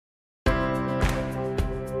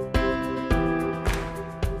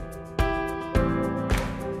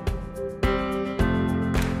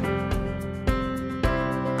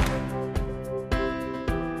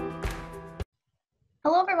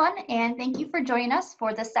and thank you for joining us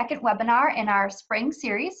for the second webinar in our spring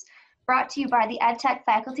series, brought to you by the EdTech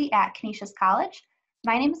faculty at Canisius College.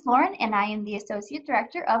 My name is Lauren, and I am the Associate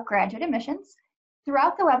Director of Graduate Admissions.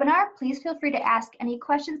 Throughout the webinar, please feel free to ask any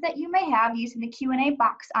questions that you may have using the Q&A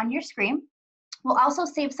box on your screen. We'll also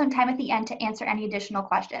save some time at the end to answer any additional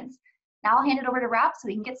questions. Now I'll hand it over to Rob so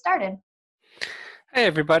we can get started. Hey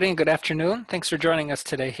everybody, and good afternoon. Thanks for joining us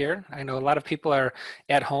today here. I know a lot of people are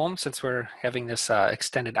at home since we're having this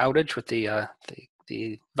extended outage with the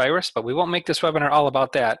virus, but we won't make this webinar all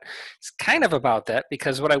about that. It's kind of about that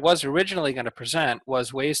because what I was originally going to present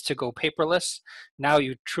was ways to go paperless. Now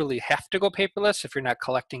you truly have to go paperless if you're not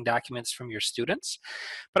collecting documents from your students.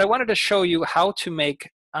 But I wanted to show you how to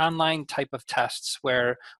make online type of tests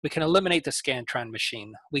where we can eliminate the scantron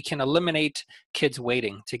machine. We can eliminate kids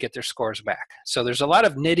waiting to get their scores back. So there's a lot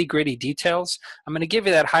of nitty-gritty details. I'm going to give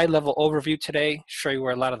you that high-level overview today, show you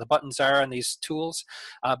where a lot of the buttons are on these tools.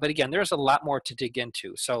 But again, there's a lot more to dig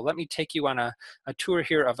into. So let me take you on a tour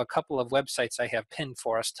here of a couple of websites I have pinned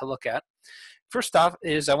for us to look at. First off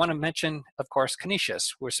is I want to mention, of course,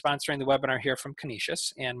 Canisius. We're sponsoring the webinar here from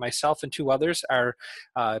Canisius, and myself and two others are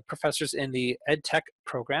professors in the EdTech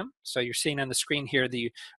program. So you're seeing on the screen here the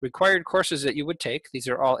required courses that you would take. These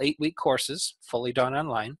are all 8-week courses, fully done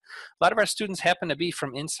online. A lot of our students happen to be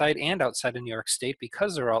from inside and outside of New York State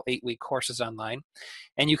because they're all 8-week courses online.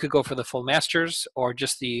 And you could go for the full master's or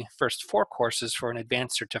just the first 4 courses for an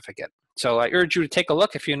advanced certificate. So I urge you to take a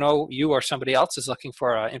look if you know you or somebody else is looking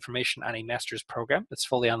for information on a master's program that's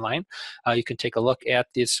fully online. You can take a look at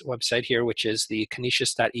this website here, which is the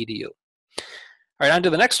canisius.edu. All right, on to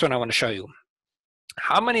the next one I want to show you.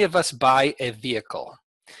 How many of us buy a vehicle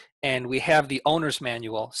and we have the owner's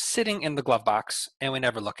manual sitting in the glove box and we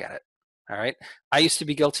never look at it? All right, I used to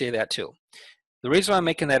be guilty of that too. The reason why I'm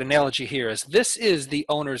making that analogy here is this is the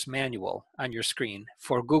owner's manual on your screen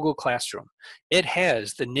for Google Classroom. It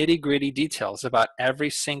has the nitty-gritty details about every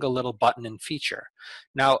single little button and feature.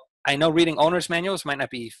 Now, I know reading owner's manuals might not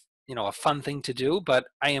be a fun thing to do, but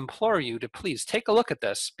I implore you to please take a look at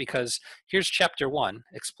this because here's chapter 1,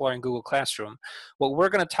 Exploring Google Classroom. What we're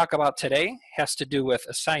going to talk about today has to do with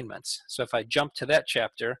assignments. So if I jump to that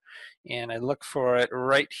chapter and I look for it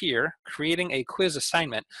right here, creating a quiz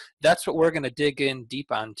assignment, that's what we're going to dig in deep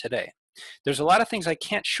on today. There's a lot of things I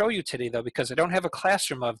can't show you today though because I don't have a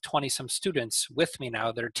classroom of 20-some students with me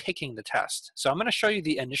now that are taking the test. So I'm going to show you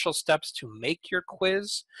the initial steps to make your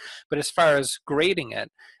quiz, but as far as grading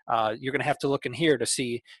it, you're going to have to look in here to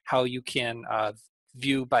see how you can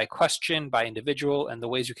view by question, by individual, and the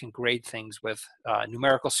ways you can grade things with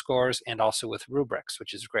numerical scores and also with rubrics,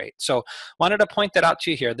 which is great. So wanted to point that out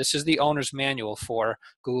to you here. This is the owner's manual for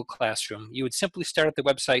Google Classroom. You would simply start at the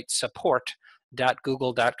website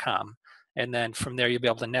support.google.com, and then from there you'll be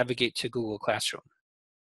able to navigate to Google Classroom.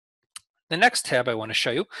 The next tab I want to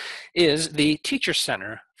show you is the Teacher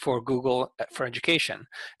Center for Google for Education.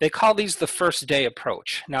 They call these the first day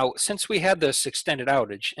approach. Now, since we had this extended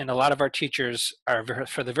outage and a lot of our teachers are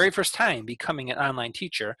for the very first time becoming an online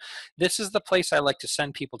teacher, this is the place I like to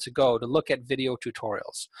send people to go to look at video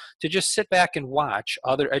tutorials, to just sit back and watch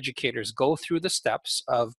other educators go through the steps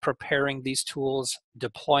of preparing these tools,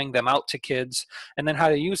 deploying them out to kids, and then how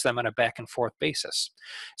to use them on a back and forth basis.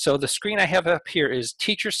 So the screen I have up here is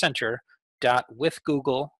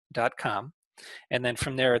teachercenter.withgoogle.com. And then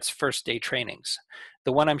from there, it's first day trainings.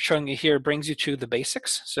 The one I'm showing you here brings you to the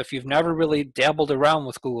basics. So if you've never really dabbled around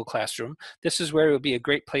with Google Classroom, this is where it would be a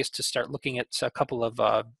great place to start looking at a couple of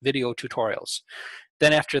video tutorials.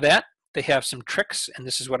 Then after that, they have some tricks, and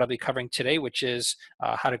this is what I'll be covering today, which is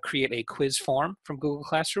how to create a quiz form from Google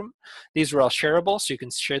Classroom. These are all shareable, so you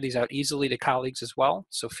can share these out easily to colleagues as well.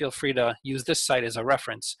 So feel free to use this site as a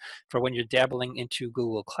reference for when you're dabbling into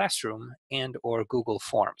Google Classroom and or Google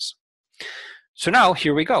Forms. So now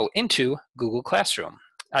here we go into Google Classroom.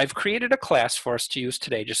 I've created a class for us to use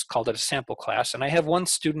today, just called it a sample class, and I have one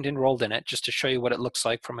student enrolled in it just to show you what it looks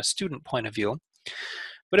like from a student point of view.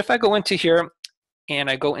 But if I go into here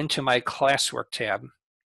and I go into my classwork tab,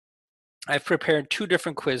 I've prepared 2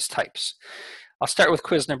 different quiz types. I'll start with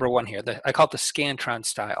quiz number 1 here. I call it the scantron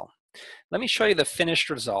style. Let me show you the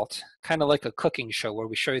finished result, kind of like a cooking show where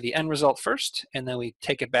we show you the end result first and then we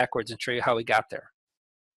take it backwards and show you how we got there.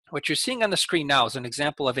 What you're seeing on the screen now is an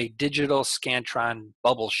example of a digital scantron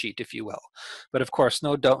bubble sheet, if you will. But of course,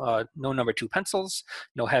 no number 2 pencils,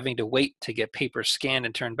 no having to wait to get paper scanned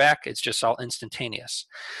and turned back. It's just all instantaneous.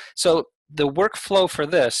 So the workflow for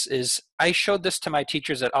this is I showed this to my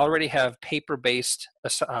teachers that already have paper-based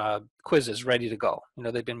quizzes ready to go.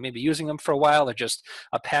 They've been maybe using them for a while. They're just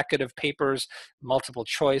a packet of papers, multiple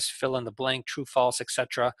choice, fill in the blank, true, false,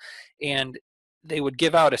 etc. And they would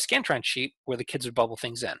give out a scantron sheet where the kids would bubble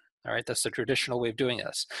things in. All right, that's the traditional way of doing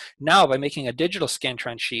this. Now, by making a digital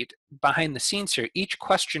scantron sheet, behind the scenes here, each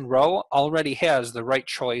question row already has the right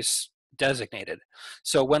choice designated.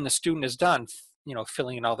 So when the student is done,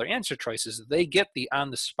 filling in all their answer choices, they get the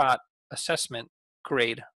on-the-spot assessment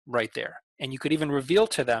grade right there. And you could even reveal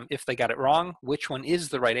to them, if they got it wrong, which one is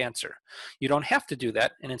the right answer. You don't have to do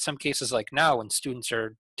that. And in some cases, like now, when students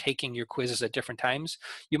are taking your quizzes at different times,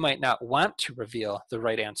 you might not want to reveal the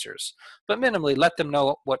right answers, but minimally let them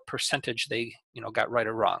know what percentage they got right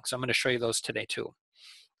or wrong. So I'm going to show you those today too.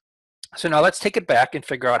 So now let's take it back and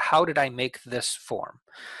figure out, how did I make this form?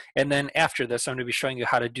 And then after this, I'm going to be showing you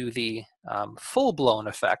how to do the full-blown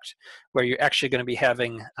effect, where you're actually going to be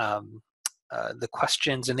having the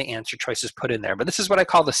questions and the answer choices put in there. But this is what I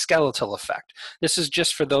call the skeletal effect. This is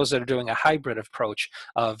just for those that are doing a hybrid approach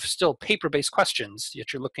of still paper-based questions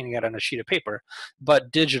that you're looking at on a sheet of paper,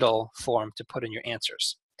 but digital form to put in your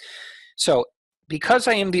answers. So because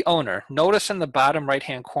I am the owner, notice in the bottom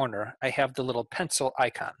right-hand corner, I have the little pencil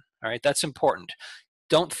icon. All right, that's important.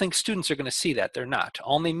 Don't think students are going to see that. They're not.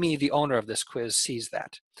 Only me, the owner of this quiz, sees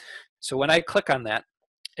that. So when I click on that,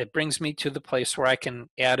 it brings me to the place where I can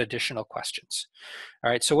add additional questions.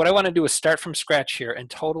 All right, so what I want to do is start from scratch here and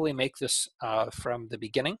totally make this from the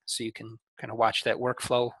beginning, so you can kind of watch that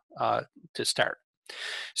workflow to start.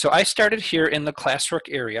 So I started here in the classwork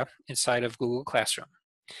area inside of Google Classroom.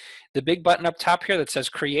 The big button up top here that says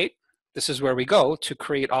Create, this is where we go to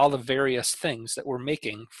create all the various things that we're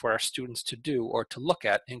making for our students to do or to look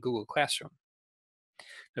at in Google Classroom.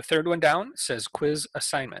 The third one down says Quiz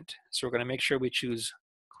Assignment. So we're going to make sure we choose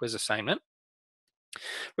Quiz Assignment.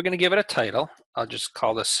 We're going to give it a title. I'll just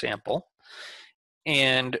call this Sample.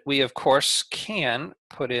 And we, of course, can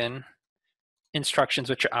put in instructions,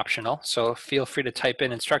 which are optional. So feel free to type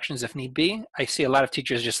in instructions if need be. I see a lot of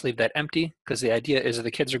teachers just leave that empty, because the idea is that the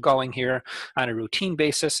kids are going here on a routine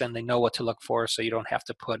basis and they know what to look for, so you don't have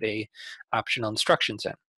to put a optional instructions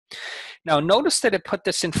in. Now notice that it put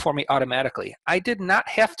this in for me automatically. I did not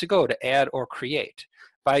have to go to add or create.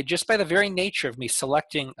 Just by the very nature of me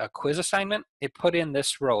selecting a quiz assignment, it put in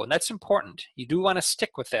this row, and that's important. You do want to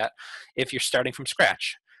stick with that if you're starting from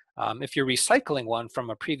scratch. If you're recycling one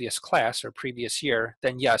from a previous class or previous year,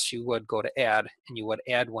 then yes, you would go to add, and you would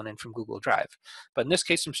add one in from Google Drive. But in this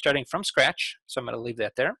case, I'm starting from scratch, so I'm going to leave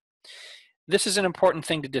that there. This is an important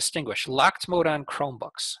thing to distinguish. Locked mode on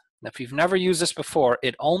Chromebooks. Now, if you've never used this before,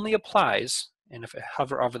 it only applies, and if I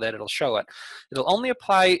hover over that, it'll show it. It'll only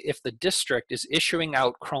apply if the district is issuing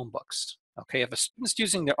out Chromebooks. Okay, if a student's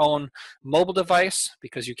using their own mobile device,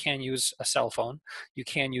 because you can use a cell phone, you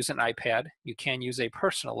can use an iPad, you can use a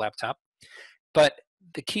personal laptop. But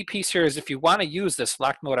the key piece here is, if you want to use this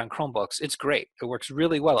locked mode on Chromebooks, it's great. It works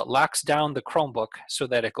really well. It locks down the Chromebook so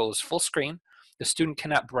that it goes full screen. The student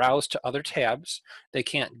cannot browse to other tabs. They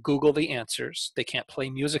can't Google the answers. They can't play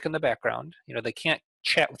music in the background. They can't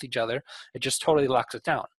chat with each other. It just totally locks it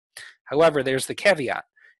down. However, there's the caveat.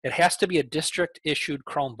 It has to be a district-issued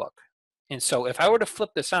Chromebook. And so if I were to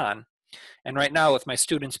flip this on, and right now with my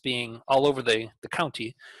students being all over the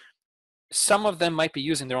county, some of them might be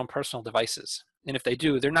using their own personal devices. And if they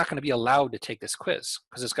do, they're not going to be allowed to take this quiz,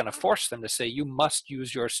 because it's going to force them to say, you must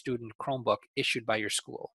use your student Chromebook issued by your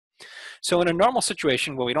school. So in a normal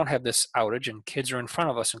situation where we don't have this outage and kids are in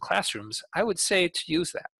front of us in classrooms, I would say to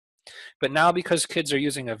use that. But now, because kids are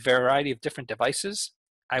using a variety of different devices,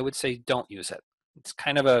 I would say don't use it. It's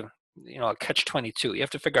kind of a catch-22. You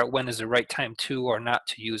have to figure out when is the right time to or not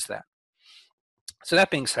to use that. So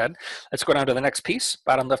that being said, let's go down to the next piece,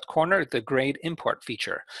 bottom left corner, the grade import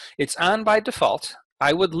feature. It's on by default.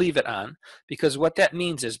 I would leave it on, because what that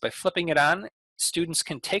means is, by flipping it on, students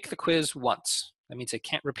can take the quiz once. That means they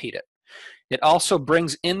can't repeat it. It also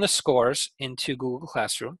brings in the scores into Google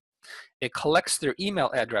Classroom. It collects their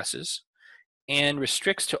email addresses and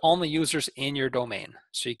restricts to only users in your domain.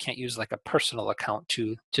 So you can't use like a personal account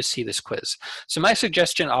to see this quiz. So my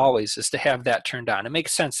suggestion always is to have that turned on. It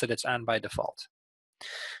makes sense that it's on by default.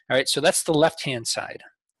 All right, so that's the left-hand side.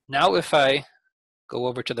 Now if I go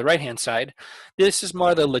over to the right-hand side, this is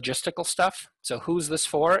more the logistical stuff. So who's this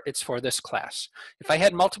for? It's for this class. If I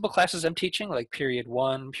had multiple classes I'm teaching, like period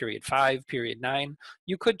 1, period 5, period 9,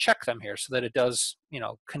 you could check them here so that it does,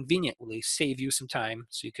 conveniently save you some time,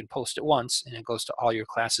 so you can post it once and it goes to all your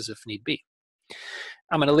classes if need be.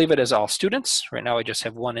 I'm going to leave it as all students. Right now I just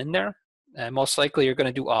have one in there. And most likely you're going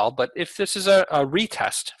to do all, but if this is a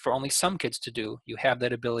retest for only some kids to do, you have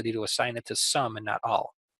that ability to assign it to some and not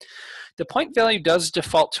all. The point value does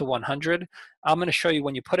default to 100. I'm going to show you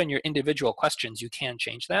when you put in your individual questions, you can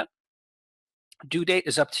change that. Due date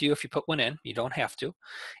is up to you if you put one in. You don't have to.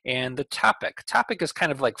 And the topic. Topic is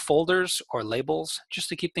kind of like folders or labels, just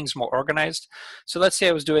to keep things more organized. So let's say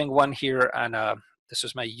I was doing one here on, this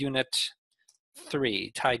was my Unit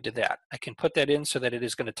 3 tied to that. I can put that in so that it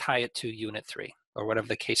is going to tie it to Unit 3 or whatever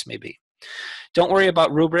the case may be. Don't worry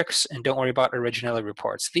about rubrics and don't worry about originality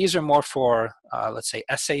reports. These are more for, let's say,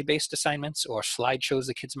 essay-based assignments or slideshows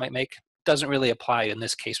the kids might make. Doesn't really apply in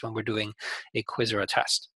this case when we're doing a quiz or a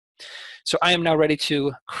test. So I am now ready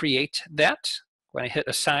to create that. When I hit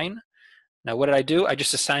assign, now what did I do? I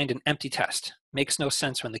just assigned an empty test. Makes no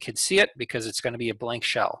sense when the kids see it because it's going to be a blank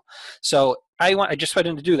shell. So I just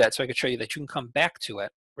wanted to do that so I could show you that you can come back to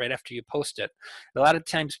it right after you post it. A lot of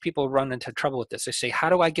times people run into trouble with this. They say, how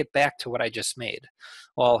do I get back to what I just made?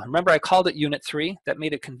 Well, remember I called it Unit 3. That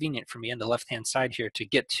made it convenient for me on the left-hand side here to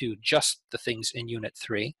get to just the things in Unit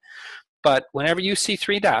 3. But whenever you see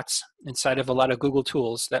 3 dots inside of a lot of Google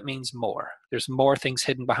tools, that means more. There's more things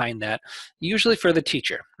hidden behind that, usually for the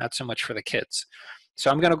teacher, not so much for the kids. So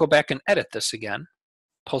I'm going to go back and edit this again.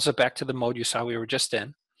 Pulls it back to the mode you saw we were just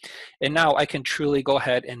in. And now I can truly go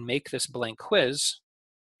ahead and make this blank quiz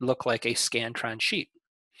look like a scantron sheet.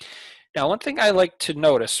 Now, one thing I like to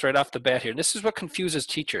notice right off the bat here, and this is what confuses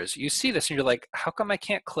teachers. You see this and you're like, how come I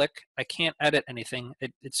can't click? I can't edit anything.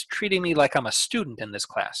 It's treating me like I'm a student in this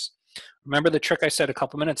class. Remember the trick I said a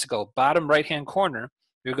couple minutes ago, bottom right-hand corner,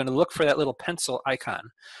 you're going to look for that little pencil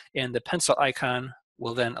icon. And the pencil icon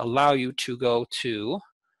will then allow you to go to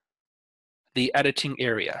the editing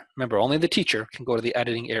area. Remember, only the teacher can go to the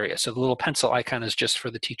editing area. So the little pencil icon is just for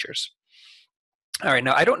the teachers. All right,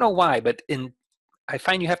 now I don't know why, but I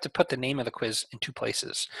find you have to put the name of the quiz in 2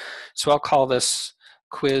 places. So I'll call this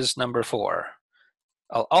quiz number 4.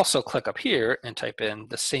 I'll also click up here and type in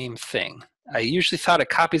the same thing. I usually thought it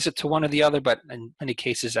copies it to one or the other, but in many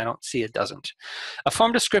cases I don't see it doesn't. A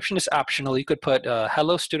form description is optional. You could put,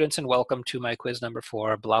 hello students and welcome to my quiz number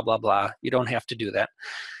 4, blah, blah, blah. You don't have to do that.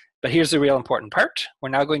 But here's the real important part. We're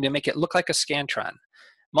now going to make it look like a scantron.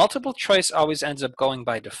 Multiple choice always ends up going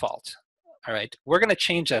by default. All right, we're going to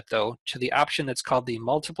change that though to the option that's called the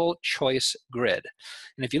multiple choice grid.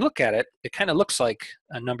 And if you look at it, it kind of looks like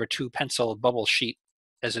a number 2 pencil bubble sheet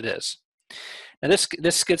as it is. Now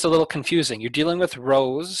this gets a little confusing. You're dealing with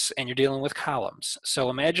rows and you're dealing with columns. So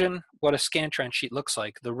imagine what a scantron sheet looks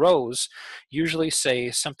like. The rows usually say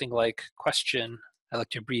something like question, I like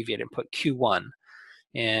to abbreviate and put Q1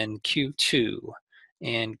 and Q2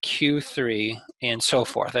 and Q3 and so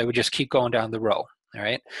forth. I would just keep going down the row. All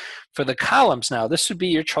right. For the columns now, this would be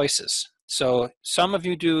your choices. So some of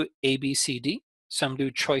you do A, B, C, D. Some do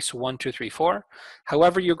choice 1, 2, 3, 4.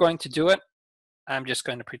 However you're going to do it, I'm just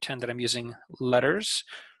going to pretend that I'm using letters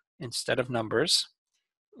instead of numbers.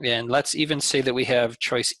 And let's even say that we have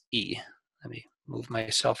choice E. Let me move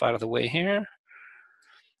myself out of the way here.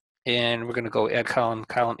 And we're going to go add column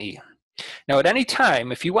E. Now at any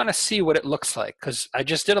time, if you want to see what it looks like, because I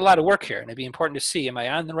just did a lot of work here and it'd be important to see, am I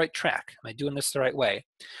on the right track? Am I doing this the right way?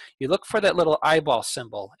 You look for that little eyeball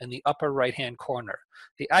symbol in the upper right-hand corner.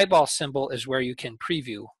 The eyeball symbol is where you can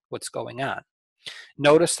preview what's going on.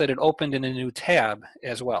 Notice that it opened in a new tab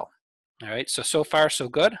as well. All right, so far so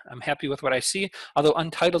good. I'm happy with what I see. Although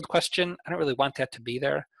untitled question, I don't really want that to be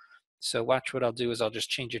there. So watch what I'll do is I'll just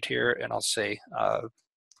change it here and I'll say,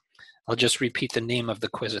 I'll just repeat the name of the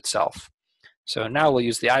quiz itself. So now we'll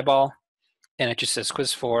use the eyeball and it just says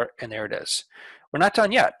quiz 4 and there it is. We're not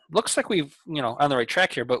done yet. Looks like we've, on the right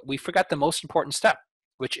track here, but we forgot the most important step,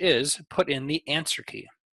 which is put in the answer key.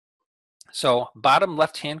 So bottom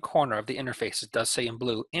left-hand corner of the interface, it does say in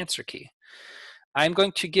blue, answer key. I'm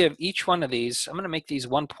going to give each one of these, I'm going to make these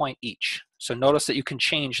 1 point each. So notice that you can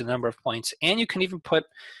change the number of points and you can even put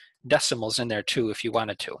decimals in there too if you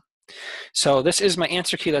wanted to. So this is my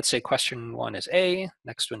answer key. Let's say question 1 is A,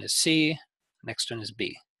 next one is C, next one is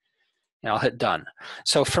B. And I'll hit done.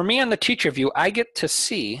 So for me on the teacher view, I get to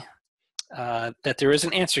see that there is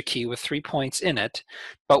an answer key with 3 points in it.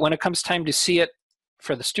 But when it comes time to see it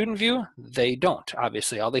for the student view, they don't,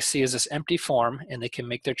 obviously. All they see is this empty form and they can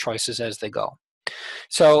make their choices as they go.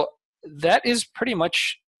 So that is pretty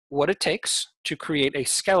much what it takes to create a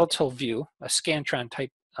skeletal view, a scantron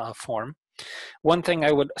type form. One thing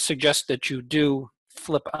I would suggest that you do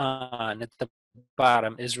flip on at the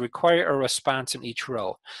bottom is require a response in each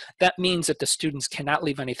row. That means that the students cannot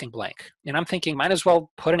leave anything blank. And I'm thinking might as well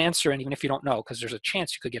put an answer in even if you don't know, because there's a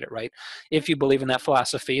chance you could get it right. If you believe in that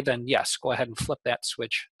philosophy, then yes, go ahead and flip that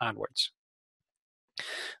switch onwards.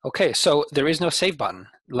 Okay, so there is no save button.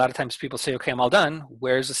 A lot of times people say, okay, I'm all done.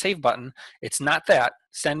 Where's the save button? It's not that.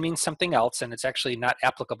 Send means something else, and it's actually not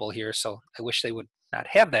applicable here, so I wish they would not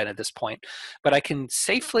have that at this point, but I can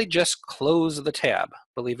safely just close the tab,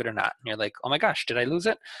 believe it or not. And you're like, oh my gosh, did I lose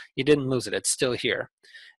it? You didn't lose it, it's still here.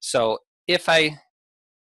 So if I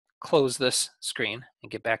close this screen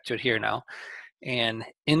and get back to it here now, and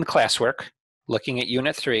in classwork, looking at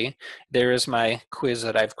Unit 3, there is my quiz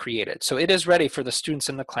that I've created. So it is ready for the students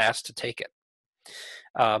in the class to take it.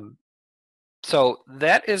 So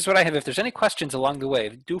that is what I have. If there's any questions along the way,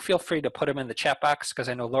 do feel free to put them in the chat box, because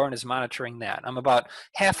I know Lauren is monitoring that. I'm about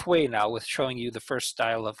halfway now with showing you the first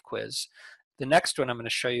style of quiz. The next one I'm going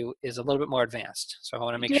to show you is a little bit more advanced. So I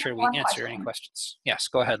want to make sure we answer any questions. Yes,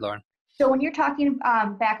 go ahead, Lauren. So when you're talking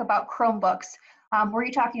back about Chromebooks, were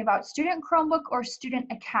you talking about student Chromebook or student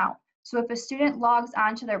account? So if a student logs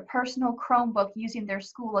onto their personal Chromebook using their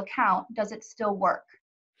school account, does it still work?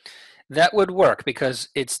 That would work because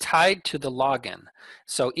it's tied to the login.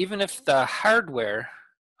 So even if the hardware,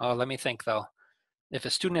 oh, let me think though. If a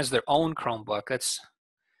student has their own Chromebook, that's,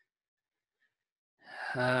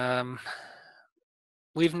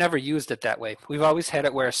 we've never used it that way. We've always had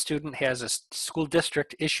it where a student has a school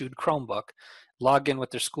district issued Chromebook, log in with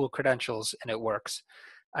their school credentials, and it works.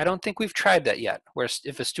 I don't think we've tried that yet, where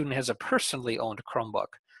if a student has a personally owned Chromebook,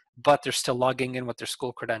 but they're still logging in with their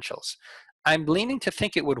school credentials. I'm leaning to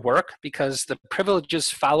think it would work because the privileges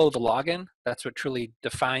follow the login. That's what truly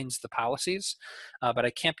defines the policies, but I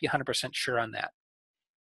can't be 100% sure on that.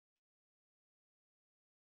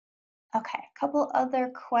 Okay, a couple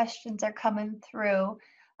other questions are coming through.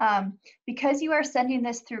 Because you are sending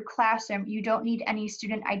this through Classroom, you don't need any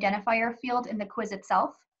student identifier field in the quiz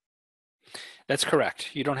itself? That's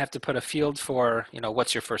correct. You don't have to put a field for,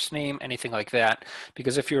 what's your first name, anything like that,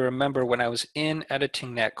 because if you remember when I was in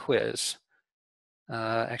editing that quiz,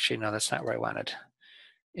 actually, no, that's not where I wanted.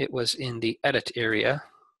 It was in the edit area.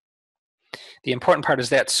 The important part is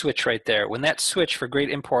that switch right there. When that switch for grade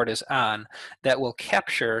import is on, that will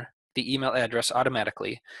capture the email address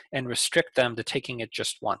automatically and restrict them to taking it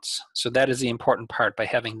just once. So that is the important part by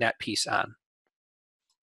having that piece on.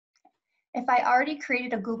 If I already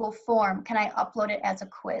created a Google form, can I upload it as a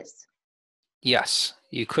quiz? Yes,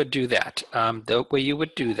 you could do that. The way you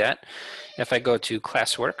would do that, if I go to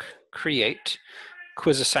Classwork, Create,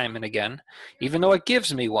 Quiz Assignment again, even though it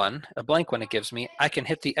gives me one, a blank one it gives me, I can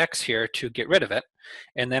hit the X here to get rid of it,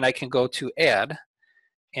 and then I can go to Add,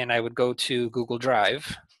 and I would go to Google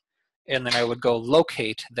Drive, and then I would go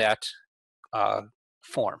locate that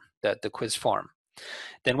form, the quiz form.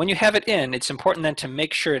 Then when you have it in, it's important then to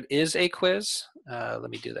make sure it is a quiz. Let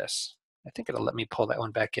me do this. I think it'll let me pull that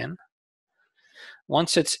one back in.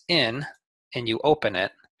 Once it's in and you open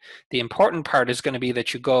it, the important part is going to be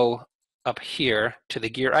that you go up here to the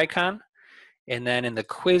gear icon, and then in the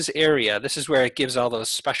quiz area, this is where it gives all those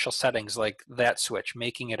special settings like that switch,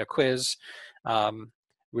 making it a quiz,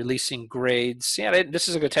 releasing grades. Yeah, this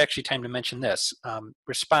is a good actually time to mention this.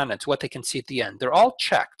 Respondents, what they can see at the end. They're all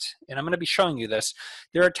checked, and I'm going to be showing you this.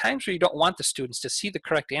 There are times where you don't want the students to see the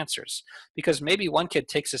correct answers because maybe one kid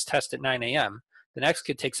takes this test at 9 a.m., the next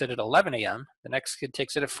kid takes it at 11 a.m., the next kid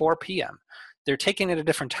takes it at 4 p.m. They're taking it at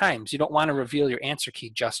different times. You don't want to reveal your answer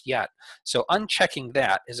key just yet. So unchecking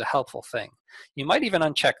that is a helpful thing. You might even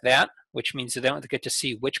uncheck that, which means that they don't get to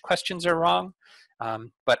see which questions are wrong.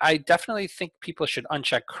 But I definitely think people should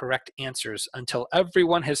uncheck correct answers until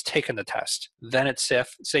everyone has taken the test. Then it's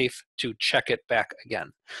safe to check it back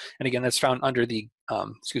again. And again, that's found under the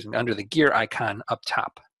under the gear icon up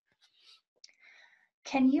top.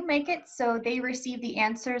 Can you make it so they receive the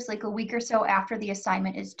answers like a week or so after the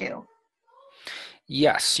assignment is due?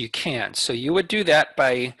 Yes, you can. So you would do that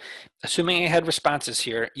by, assuming I had responses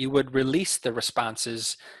here, you would release the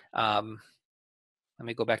responses. Let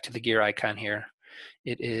me go back to the gear icon here.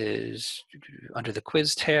 It is under the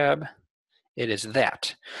quiz tab. It is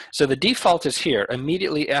that. So the default is here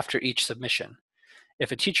immediately after each submission.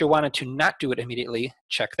 If a teacher wanted to not do it immediately,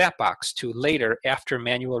 check that box to later after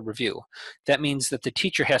manual review. That means that the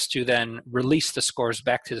teacher has to then release the scores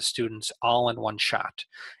back to the students all in one shot.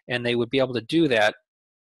 And they would be able to do that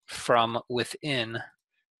from within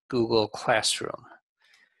Google Classroom.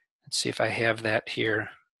 Let's see if I have that here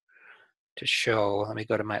to show. Let me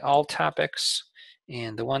go to my all topics,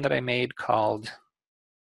 and the one that I made called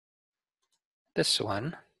this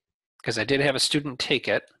one, because I did have a student take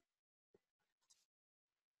it.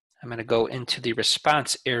 I'm going to go into the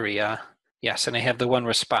response area. Yes, and I have the one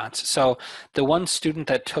response. So the one student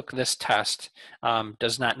that took this test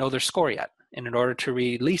does not know their score yet. And in order to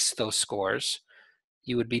release those scores,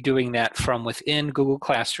 you would be doing that from within Google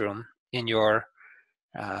Classroom in your,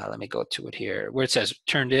 let me go to it here, where it says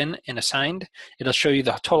turned in and assigned. It'll show you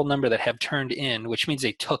the total number that have turned in, which means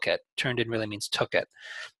they took it. Turned in really means took it.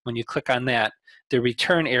 When you click on that, the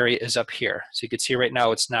return area is up here. So you can see right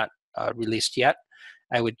now it's not released yet.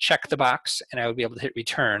 I would check the box and I would be able to hit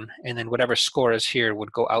return, and then whatever score is here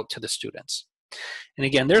would go out to the students. And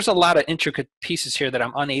again, there's a lot of intricate pieces here that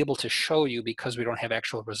I'm unable to show you because we don't have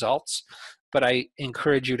actual results, but I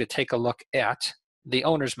encourage you to take a look at the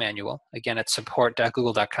owner's manual, again at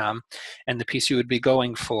support.google.com, and the piece you would be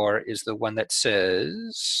going for is the one that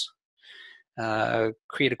says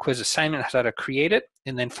create a quiz assignment, how to create it,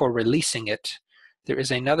 and then for releasing it, there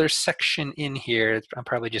is another section in here, I'm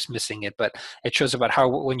probably just missing it, but it shows about how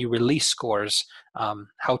when you release scores,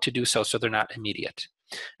 how to do so they're not immediate.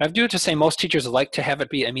 I do it to say most teachers like to have it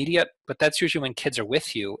be immediate, but that's usually when kids are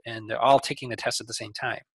with you and they're all taking the test at the same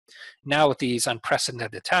time. Now with these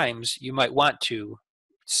unprecedented times, you might want to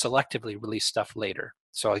selectively release stuff later.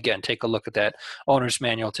 So again, take a look at that owner's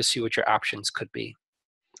manual to see what your options could be.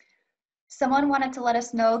 Someone wanted to let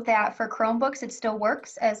us know that for Chromebooks, it still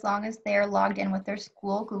works as long as they're logged in with their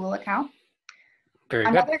school Google account. Very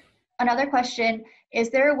good. Another question, is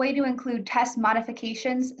there a way to include test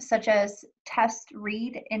modifications such as test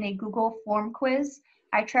read in a Google form quiz?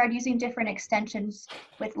 I tried using different extensions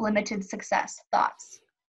with limited success. Thoughts?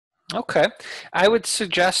 Okay, I would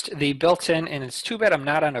suggest the built-in, and it's too bad I'm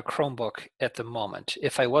not on a Chromebook at the moment.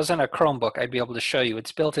 If I was on a Chromebook, I'd be able to show you.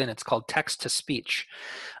 It's built in, it's called text-to-speech.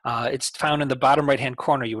 It's found in the bottom right-hand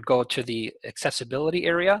corner. You would go to the accessibility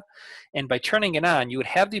area, and by turning it on, you would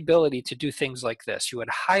have the ability to do things like this. You would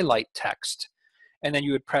highlight text, and then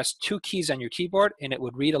you would press 2 keys on your keyboard, and it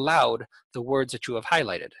would read aloud the words that you have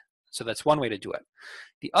highlighted. So that's one way to do it.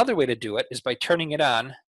 The other way to do it is by turning it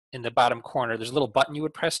on. In the bottom corner, there's a little button you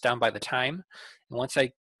would press down by the time. And once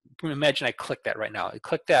imagine I click that right now. I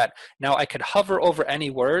click that. Now I could hover over any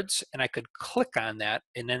words and I could click on that,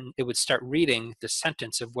 and then it would start reading the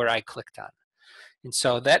sentence of where I clicked on. And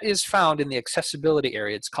so that is found in the accessibility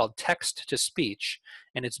area. It's called text to speech,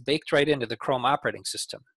 and it's baked right into the Chrome operating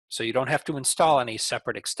system. So you don't have to install any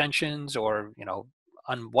separate extensions or,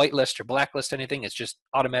 on whitelist or blacklist anything. It's just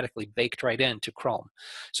automatically baked right into Chrome.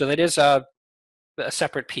 So that is a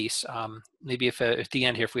separate piece. Maybe if at the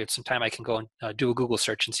end here, if we have some time, I can go and do a Google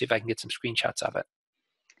search and see if I can get some screenshots of it.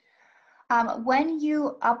 When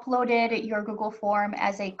you uploaded your Google form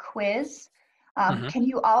as a quiz, can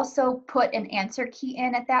you also put an answer key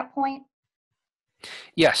in at that point?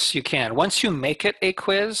 Yes, you can. Once you make it a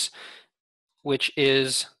quiz, which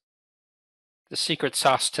is the secret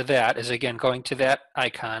sauce to that is, again, going to that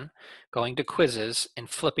icon, going to quizzes, and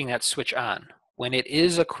flipping that switch on. When it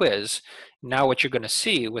is a quiz, now what you're going to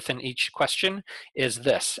see within each question is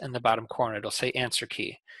this in the bottom corner. It'll say answer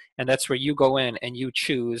key. And that's where you go in and you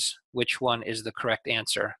choose which one is the correct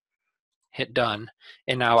answer. Hit done.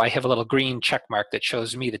 And now I have a little green check mark that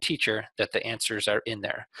shows me, the teacher, that the answers are in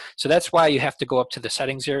there. So that's why you have to go up to the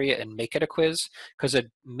settings area and make it a quiz, because it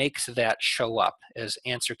makes that show up as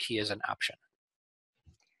answer key as an option.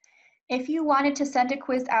 If you wanted to send a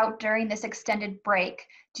quiz out during this extended break,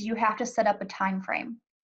 do you have to set up a time frame?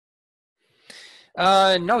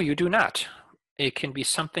 No, you do not. It can be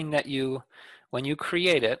something that when you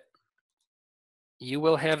create it, you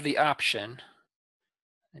will have the option.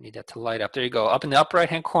 I need that to light up. There you go. Up in the upper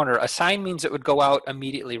right-hand corner, assign means it would go out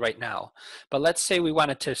immediately right now. But let's say we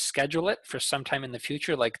wanted to schedule it for sometime in the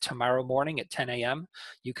future, like tomorrow morning at 10 a.m.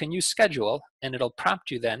 You can use schedule, and it'll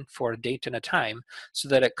prompt you then for a date and a time so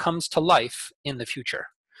that it comes to life in the future.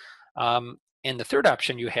 And the third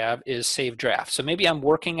option you have is save draft. So maybe I'm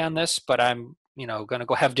working on this, but I'm going to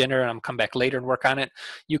go have dinner and I'm come back later and work on it.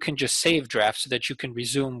 You can just save draft so that you can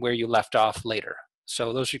resume where you left off later.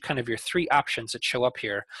 So those are kind of your 3 options that show up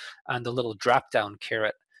here on the little drop-down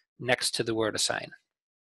caret next to the word assign.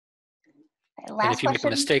 Okay, and if you make a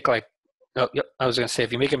mistake like, I was going to say,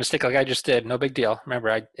 if you make a mistake like I just did, no big deal.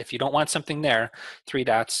 Remember, if you don't want something there, 3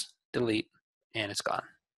 dots, delete, and it's gone.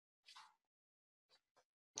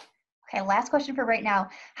 Okay, last question for right now.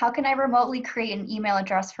 How can I remotely create an email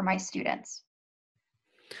address for my students?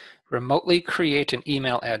 Remotely create an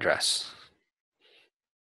email address.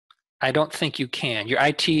 I don't think you can. Your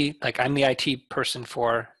IT, like I'm the IT person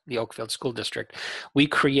for the Oakfield School District. We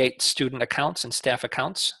create student accounts and staff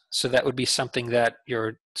accounts. So that would be something that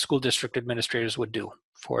your school district administrators would do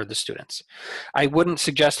for the students. I wouldn't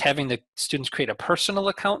suggest having the students create a personal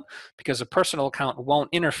account, because a personal account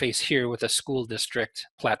won't interface here with a school district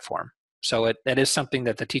platform. So that is something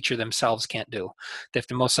that the teacher themselves can't do. They have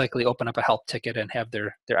to most likely open up a help ticket and have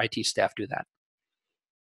their IT staff do that.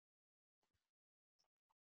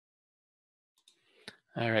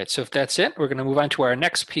 All right, so if that's it, we're going to move on to our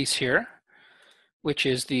next piece here, which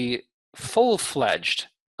is the full-fledged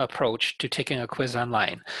approach to taking a quiz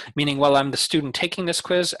online, meaning while I'm the student taking this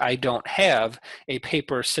quiz, I don't have a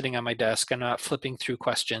paper sitting on my desk. I'm not flipping through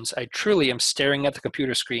questions. I truly am staring at the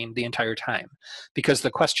computer screen the entire time because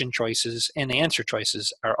the question choices and the answer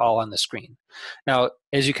choices are all on the screen. Now,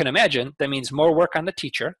 as you can imagine, that means more work on the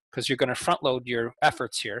teacher because you're going to front load your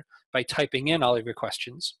efforts here by typing in all of your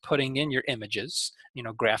questions, putting in your images,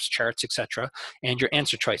 graphs, charts, etc., and your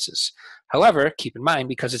answer choices. However, keep in mind,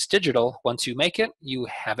 because it's digital, once you make it, you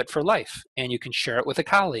have it for life, and you can share it with a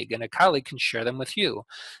colleague, and a colleague can share them with you.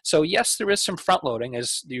 So yes, there is some front loading,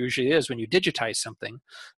 as there usually is when you digitize something,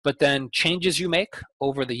 but then changes you make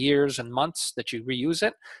over the years and months that you reuse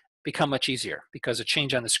it become much easier, because a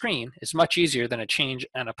change on the screen is much easier than a change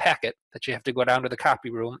on a packet that you have to go down to the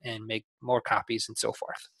copy room and make more copies and so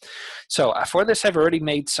forth. So for this, I've already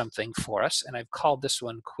made something for us, and I've called this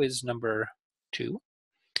one quiz number 2.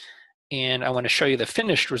 And I want to show you the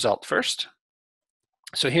finished result first.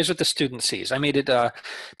 So here's what the student sees. I made it the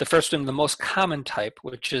first one, the most common type,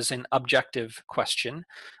 which is an objective question,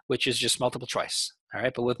 which is just multiple choice. All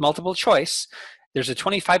right, but with multiple choice, there's a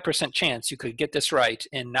 25% chance you could get this right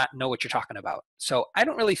and not know what you're talking about. So I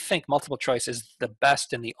don't really think multiple choice is the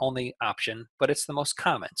best and the only option, but it's the most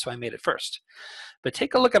common, so I made it first. But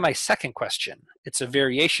take a look at my second question. It's a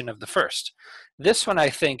variation of the first. This one, I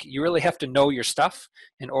think you really have to know your stuff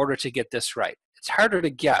in order to get this right. It's harder to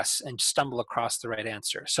guess and stumble across the right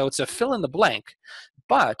answer. So it's a fill in the blank,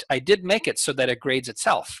 but I did make it so that it grades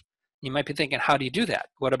itself. You might be thinking, how do you do that?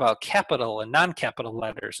 What about capital and non-capital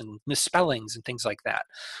letters and misspellings and things like that?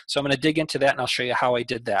 So I'm going to dig into that and I'll show you how I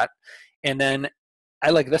did that. And then I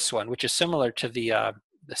like this one, which is similar to the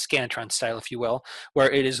scantron style, if you will, where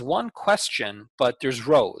it is one question, but there's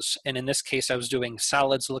rows. And in this case, I was doing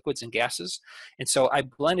solids, liquids, and gases. And so I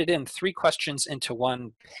blended in 3 questions into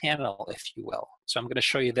one panel, if you will. So I'm going to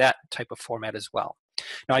show you that type of format as well.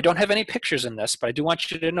 Now, I don't have any pictures in this, but I do want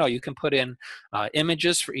you to know you can put in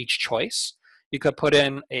images for each choice. You could put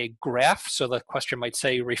in a graph, so the question might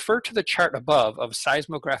say, refer to the chart above of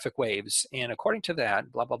seismographic waves, and according to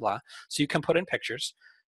that, blah, blah, blah. So you can put in pictures,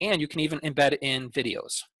 and you can even embed in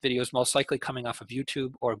videos. Videos most likely coming off of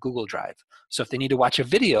YouTube or Google Drive. So if they need to watch a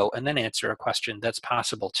video and then answer a question, that's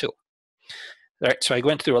possible too. All right, so I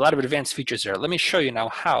went through a lot of advanced features there. Let me show you now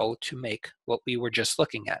how to make what we were just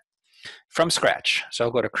looking at from scratch. So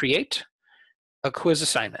I'll go to create a quiz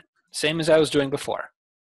assignment, same as I was doing before.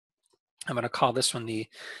 I'm going to call this one the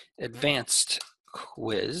advanced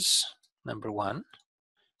quiz number 1.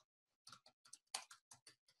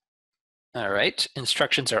 All right,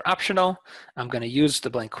 instructions are optional. I'm going to use the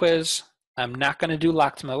blank quiz. I'm not going to do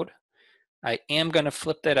locked mode. I am going to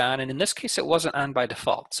flip that on, and in this case, it wasn't on by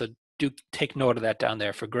default. So do take note of that down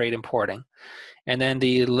there for grade importing. And then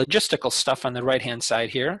the logistical stuff on the right-hand side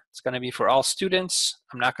here, it's going to be for all students.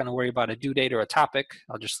 I'm not going to worry about a due date or a topic.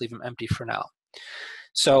 I'll just leave them empty for now.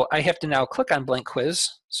 So I have to now click on blank quiz.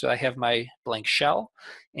 So I have my blank shell,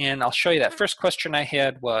 and I'll show you that first question I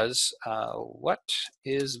had was, what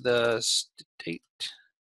is the state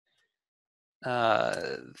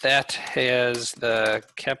that has the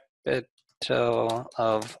capital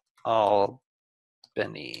of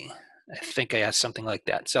Albany? I think I asked something like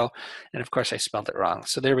that. So, and of course I spelled it wrong.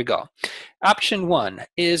 So there we go. Option 1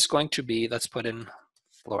 is going to be, let's put in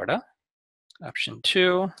Florida. Option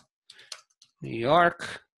 2, New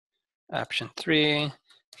York. Option 3,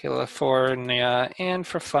 California. And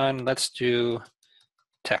for fun, let's do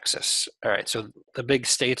Texas. All right, so the big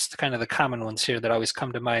states, kind of the common ones here that always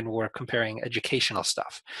come to mind when we're comparing educational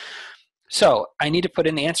stuff. So I need to put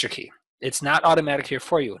in the answer key. It's not automatic here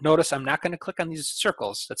for you. Notice I'm not going to click on these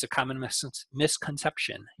circles. That's a common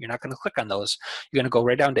misconception. You're not going to click on those. You're going to go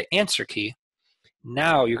right down to answer key.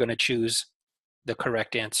 Now you're going to choose the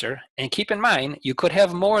correct answer. And keep in mind, you could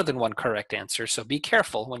have more than one correct answer. So be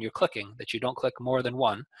careful when you're clicking that you don't click more than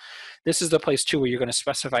one. This is the place too where you're going to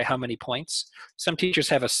specify how many points. Some teachers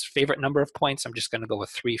have a favorite number of points. I'm just going to go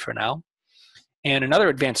with 3 for now. And another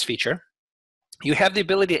advanced feature, you have the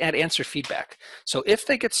ability to add answer feedback. So if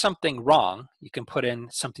they get something wrong, you can put in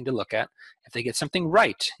something to look at. If they get something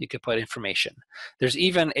right, you can put information. There's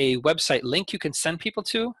even a website link you can send people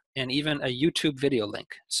to, and even a YouTube video link.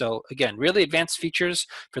 So again, really advanced features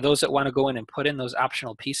for those that want to go in and put in those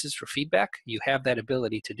optional pieces for feedback. You have that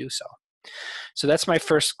ability to do so. So that's my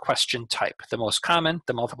first question type, the most common,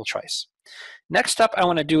 the multiple choice. Next up I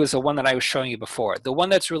want to do is the one that I was showing you before, the one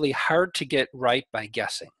that's really hard to get right by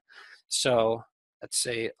guessing. So let's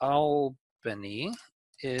say Albany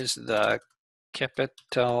is the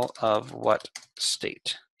capital of what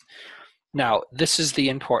state? Now, this is the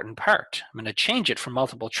important part. I'm going to change it from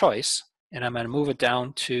multiple choice, and I'm going to move it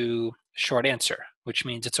down to short answer. which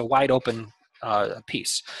means it's a wide open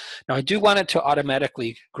piece. Now I do want it to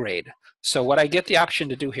automatically grade. So what I get the option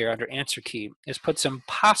to do here under answer key is put some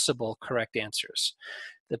possible correct answers.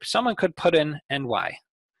 Someone could put in NY,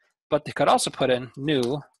 but they could also put in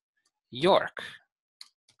New York.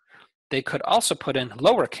 They could also put in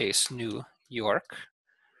lowercase New York.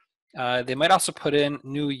 They might also put in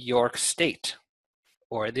New York State,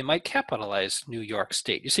 or they might capitalize New York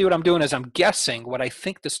State. You see what I'm doing is I'm guessing what I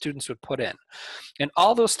think the students would put in. And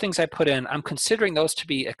all those things I put in, I'm considering those to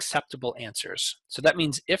be acceptable answers. So that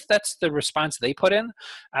means if that's the response they put in,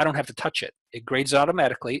 I don't have to touch it. It grades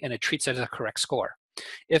automatically and it treats it as a correct score.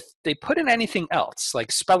 If they put in anything else,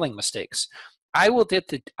 like spelling mistakes, I will get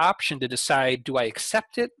the option to decide, do I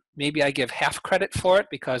accept it? Maybe I give half credit for it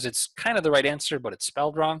because it's kind of the right answer, but it's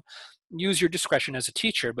spelled wrong. Use your discretion as a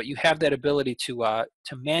teacher, but you have that ability to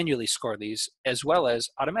manually score these as well as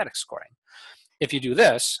automatic scoring. If you do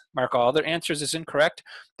this, mark all their answers as incorrect,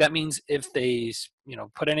 that means if they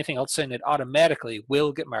put anything else in, it automatically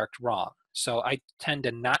will get marked wrong. So I tend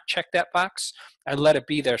to not check that box. I let it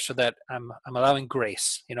be there so that I'm allowing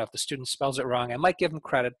grace. If the student spells it wrong, I might give them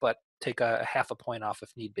credit, but take a half a point off if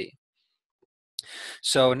need be.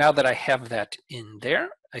 So now that I have that in there,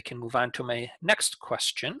 I can move on to my next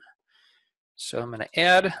question. So I'm going to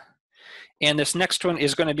add, and this next one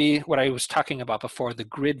is going to be what I was talking about before, the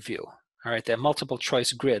grid view. All right, that multiple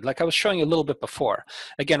choice grid, like I was showing you a little bit before.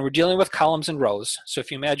 Again, we're dealing with columns and rows. So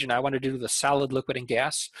if you imagine I want to do the solid, liquid, and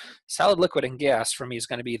gas, solid, liquid, and gas for me is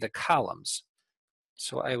going to be the columns.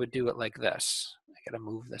 So I would do it like this. I got to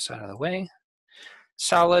move this out of the way.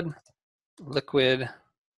 Solid, liquid,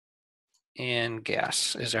 and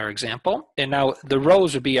gas is our example. And now the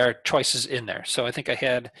rows would be our choices in there. So I think I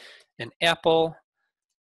had an apple,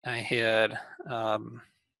 I had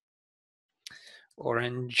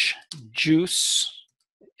orange juice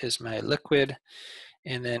is my liquid,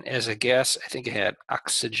 and then as a gas, I think I had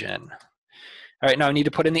oxygen. All right, now I need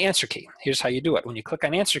to put in the answer key. Here's how you do it. When you click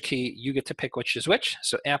on answer key, you get to pick which is which.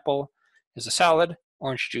 So apple is a solid,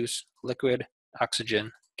 orange juice, liquid,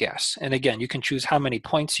 oxygen, gas. And again, you can choose how many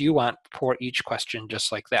points you want for each question,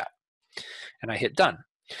 just like that. And I hit done.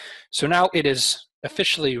 So now it is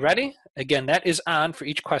officially ready. Again, that is on for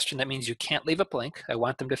each question. That means you can't leave it blank. I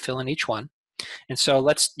want them to fill in each one. And so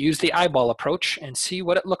let's use the eyeball approach and see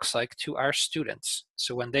what it looks like to our students.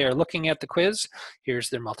 So when they are looking at the quiz,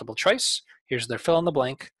 here's their multiple choice, here's their fill in the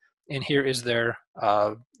blank, and here is their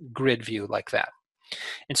grid view like that.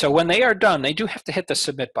 And so when they are done, they do have to hit the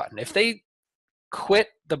submit button. If they quit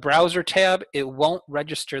the browser tab, it won't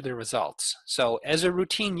register the results. So as a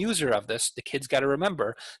routine user of this, the kids got to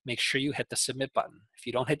remember, make sure you hit the submit button. If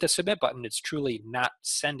you don't hit the submit button, it's truly not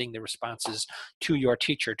sending the responses to your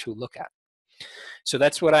teacher to look at. So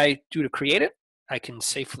that's what I do to create it. I can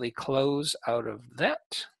safely close out of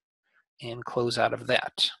that and close out of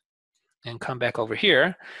that and come back over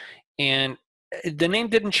here. And the name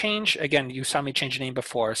didn't change. Again, you saw me change the name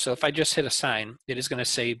before. So if I just hit assign, it is going to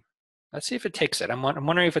say, let's see if it takes it. I'm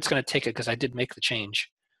wondering if it's going to take it because I did make the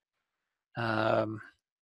change. Advanced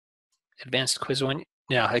quiz one.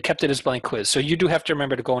 Yeah, I kept it as blank quiz. So you do have to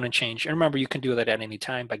remember to go in and change. And remember, you can do that at any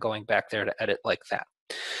time by going back there to edit like that.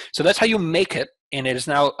 So that's how you make it. And it is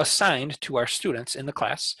now assigned to our students in the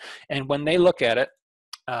class. And when they look at it,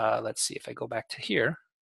 let's see if I go back to here.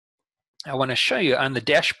 I want to show you on the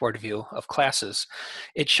dashboard view of classes.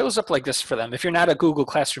 It shows up like this for them. If you're not a Google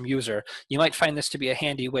Classroom user, you might find this to be a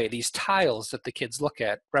handy way. These tiles that the kids look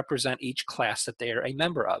at represent each class that they are a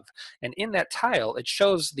member of. And in that tile, it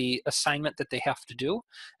shows the assignment that they have to do.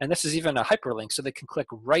 And this is even a hyperlink, so they can click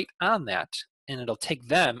right on that and it'll take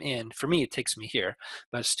them in. For me, it takes me here,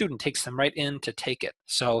 but a student takes them right in to take it.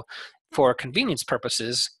 So for convenience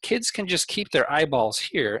purposes, kids can just keep their eyeballs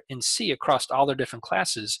here and see across all their different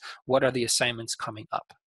classes what are the assignments coming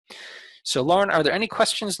up. So Lauren, are there any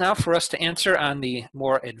questions now for us to answer on the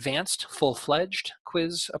more advanced, full-fledged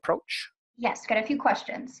quiz approach? Yes, got a few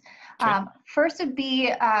questions. Okay. First would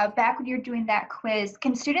be, back when you're doing that quiz,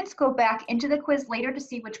 can students go back into the quiz later to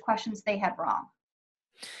see which questions they had wrong?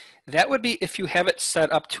 That would be if you have it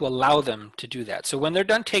set up to allow them to do that. So when they're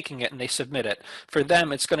done taking it and they submit it, for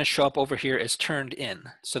them, it's going to show up over here as turned in.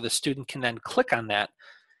 So the student can then click on that.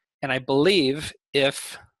 And I believe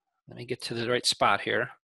if, let me get to the right spot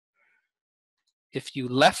here. If you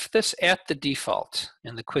left this at the default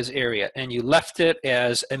in the quiz area and you left it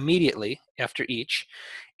as immediately after each,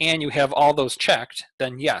 and you have all those checked,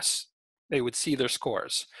 then yes, they would see their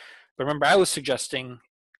scores. But remember, I was suggesting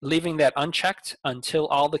leaving that unchecked until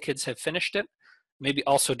all the kids have finished it, maybe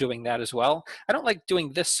also doing that as well. I don't like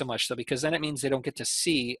doing this so much though, because then it means they don't get to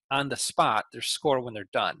see on the spot their score when they're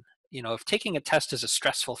done. if taking a test is a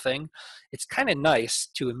stressful thing, it's kind of nice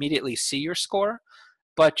to immediately see your score,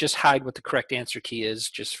 but just hide what the correct answer key is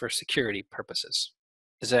just for security purposes.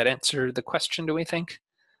 Does that answer the question, do we think?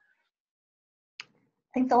 I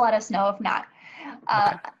think they'll let us know if not.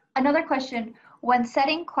 Okay. Another question, when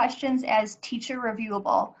setting questions as teacher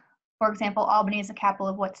reviewable, for example, Albany is the capital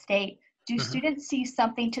of what state, do students see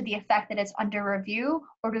something to the effect that it's under review,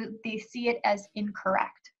 or do they see it as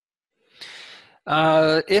incorrect?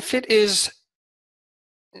 If it is,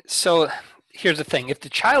 so here's the thing. If the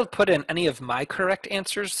child put in any of my correct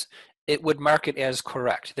answers, it would mark it as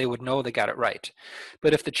correct. They would know they got it right.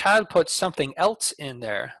 But if the child put something else in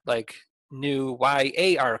there, like knew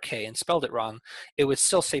YARK and spelled it wrong, it would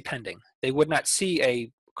still say pending. They would not see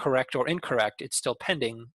a correct or incorrect. It's still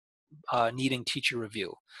pending, needing teacher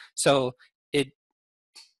review. So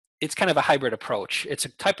it's kind of a hybrid approach. It's a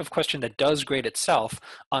type of question that does grade itself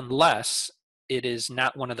unless it is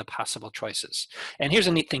not one of the possible choices. And here's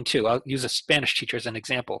a neat thing too. I'll use a Spanish teacher as an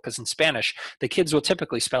example, because in Spanish, the kids will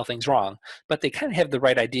typically spell things wrong, but they kind of have the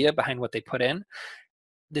right idea behind what they put in.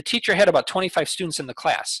 The teacher had about 25 students in the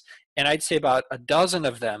class, and I'd say about a dozen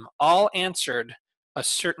of them all answered a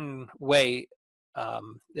certain way.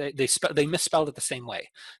 They misspelled it the same way.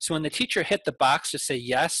 So when the teacher hit the box to say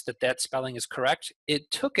yes, that spelling is correct,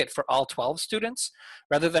 it took it for all 12 students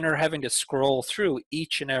rather than her having to scroll through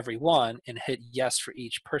each and every one and hit yes for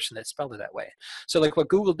each person that spelled it that way. So like what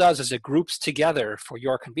Google does is it groups together for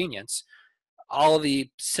your convenience all of the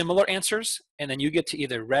similar answers, and then you get to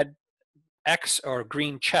either red X or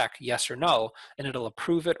green check yes or no, and it'll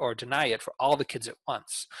approve it or deny it for all the kids at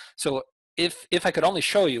once. So if I could only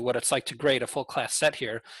show you what it's like to grade a full class set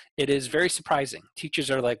here, it is very surprising. Teachers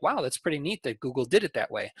are like, wow, that's pretty neat that Google did it that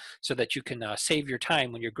way, so that you can save your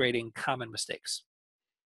time when you're grading common mistakes.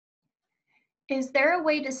 Is there a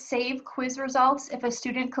way to save quiz results if a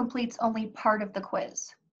student completes only part of the quiz?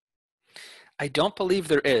 I don't believe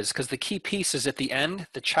there is, because the key piece is at the end,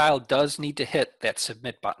 the child does need to hit that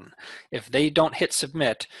submit button. If they don't hit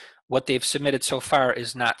submit, what they've submitted so far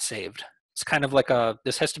is not saved. It's kind of like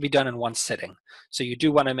this has to be done in one sitting. So you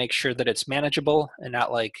do want to make sure that it's manageable and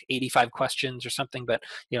not like 85 questions or something, but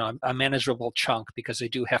a manageable chunk, because they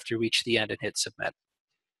do have to reach the end and hit submit.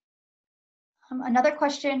 Another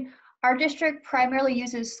question, our district primarily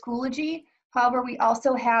uses Schoology. However, we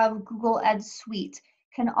also have Google Ed Suite.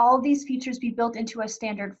 Can all of these features be built into a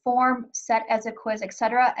standard form, set as a quiz,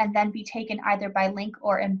 etc., and then be taken either by link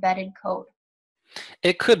or embedded code?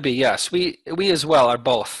 It could be, yes. We as well are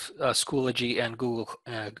both Schoology and Google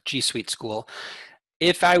G Suite School.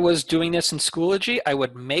 If I was doing this in Schoology, I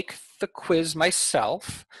would make the quiz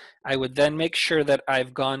myself. I would then make sure that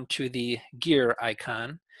I've gone to the gear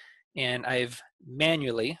icon and I've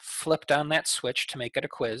manually flipped on that switch to make it a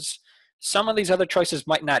quiz. Some of these other choices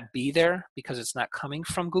might not be there because it's not coming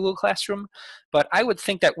from Google Classroom, but I would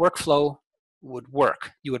think that workflow would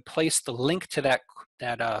work. You would place the link to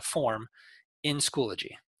that form in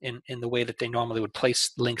Schoology in the way that they normally would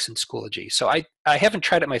place links in Schoology. So I haven't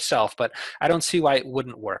tried it myself, but I don't see why it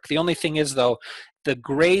wouldn't work. The only thing is, though, the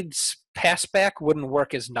grades passback wouldn't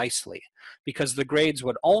work as nicely, because the grades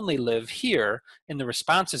would only live here in the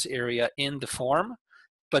responses area in the form,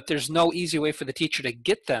 but there's no easy way for the teacher to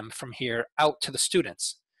get them from here out to the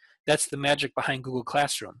students. That's the magic behind Google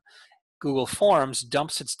Classroom. Google Forms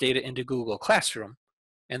dumps its data into Google Classroom,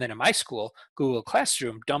 and then in my school, Google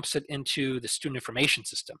Classroom dumps it into the student information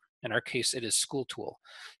system. In our case, it is School Tool.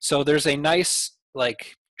 So there's a nice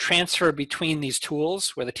transfer between these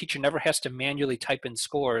tools where the teacher never has to manually type in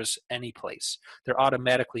scores any place. They're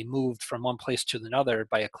automatically moved from one place to another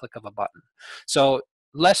by a click of a button. So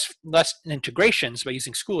less integrations by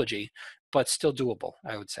using Schoology, but still doable,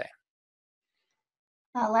 I would say.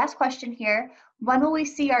 Last question here. When will we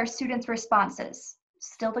see our students' responses?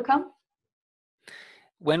 Still to come?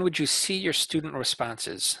 When would you see your student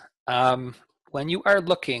responses? When you are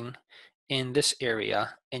looking in this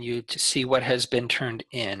area and you to see what has been turned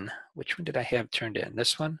in, which one did I have turned in?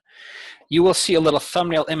 This one? You will see a little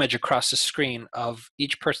thumbnail image across the screen of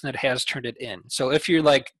each person that has turned it in. So if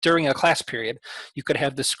you're during a class period, you could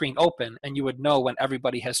have the screen open and you would know when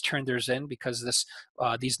everybody has turned theirs in, because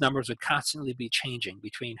these numbers would constantly be changing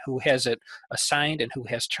between who has it assigned and who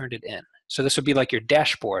has turned it in. So this would be like your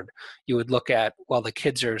dashboard you would look at while the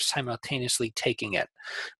kids are simultaneously taking it.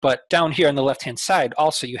 But down here on the left-hand side,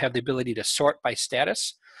 also you have the ability to sort by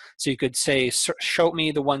status. So you could say, show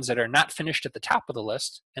me the ones that are not finished at the top of the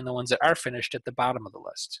list and the ones that are finished at the bottom of the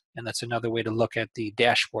list. And that's another way to look at the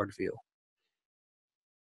dashboard view.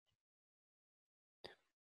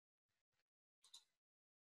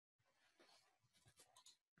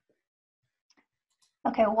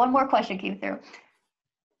 Okay, one more question came through.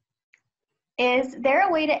 Is there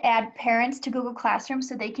a way to add parents to Google Classroom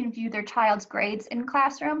so they can view their child's grades in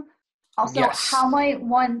Classroom? Also, Yes. how might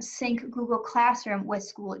one sync Google Classroom with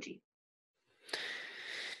Schoology?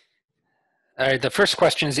 All right, the first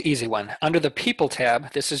question is the easy one. Under the People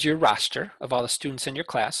tab, this is your roster of all the students in your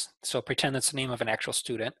class. So pretend that's the name of an actual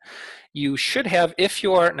student. You should have, if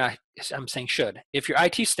you're, now I'm saying should, if your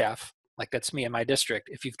IT staff, like that's me in my district,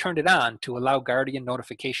 if you've turned it on to allow Guardian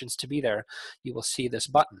notifications to be there, you will see this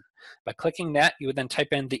button. By clicking that, you would then type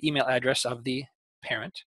in the email address of the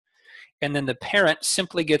parent. And then the parent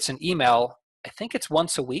simply gets an email, I think it's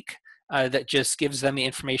once a week, that just gives them the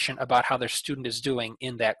information about how their student is doing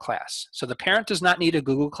in that class. So the parent does not need a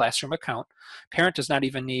Google Classroom account. Parent does not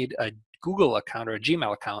even need a Google account or a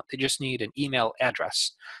Gmail account. They just need an email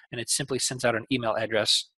address, and it simply sends out an email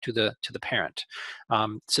address to the parent.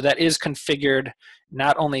 So that is configured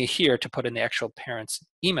not only here to put in the actual parent's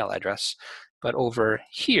email address, but over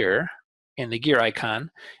here in the gear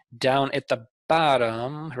icon, down at the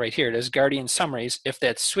bottom, right here it is, Guardian Summaries, if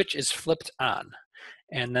that switch is flipped on.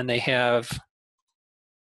 And then they have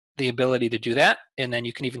the ability to do that, and then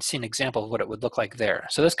you can even see an example of what it would look like there.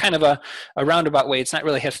 So that's kind of a roundabout way. It's not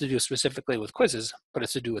really has to do specifically with quizzes, but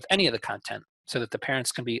it's to do with any of the content so that the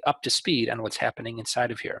parents can be up to speed on what's happening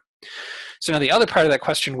inside of here. So now the other part of that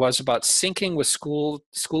question was about syncing with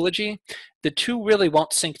Schoology. The two really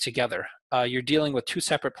won't sync together. You're dealing with two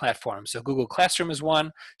separate platforms. So Google Classroom is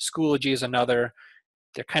one, Schoology is another.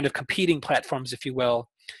 They're kind of competing platforms, if you will.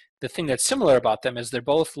 The thing that's similar about them is they're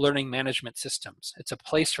both learning management systems. It's a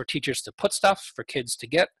place for teachers to put stuff, for kids to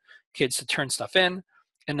get, kids to turn stuff in,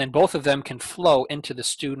 and then both of them can flow into the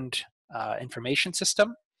student information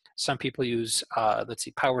system. Some people use, let's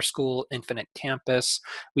see, PowerSchool, Infinite Campus.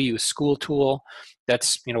 We use School Tool.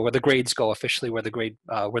 That's where the grades go officially, where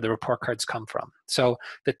the report cards come from. So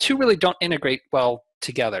the two really don't integrate well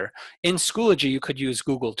together. In Schoology, you could use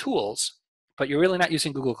Google Tools, but you're really not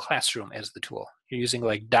using Google Classroom as the tool. You're using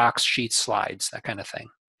like docs, sheets, slides, that kind of thing.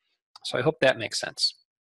 So I hope that makes sense.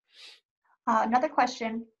 Another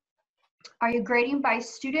question, are you grading by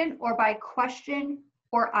student or by question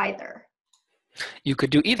or either? You could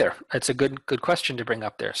do either. That's a good question to bring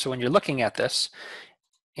up there. So when you're looking at this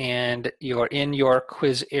and you're in your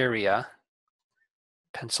quiz area,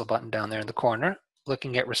 pencil button down there in the corner,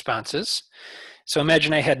 looking at responses. So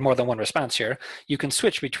imagine I had more than one response here. You can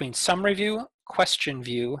switch between summary view, question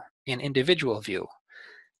view, and individual view.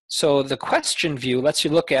 So the question view lets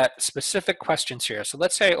you look at specific questions here. So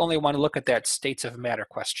let's say I only want to look at that states of matter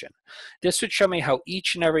question. This would show me how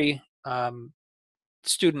each and every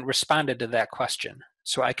student responded to that question.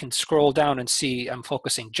 So I can scroll down and see I'm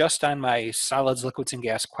focusing just on my solids, liquids, and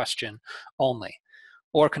gas question only.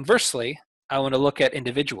 Or conversely, I want to look at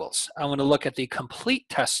individuals. I want to look at the complete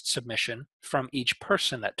test submission from each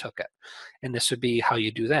person that took it. And this would be how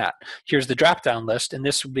you do that. Here's the drop-down list, and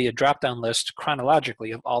this would be a drop-down list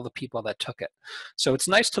chronologically of all the people that took it. So it's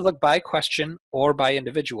nice to look by question or by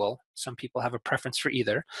individual. Some people have a preference for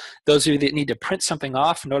either. Those of you that need to print something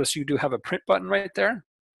off, notice you do have a print button right there.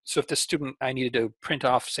 So if the student, I needed to print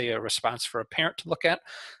off, say, a response for a parent to look at,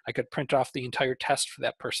 I could print off the entire test for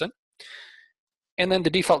that person. And then the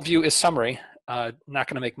default view is summary. Not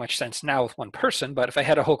going to make much sense now with one person, but if I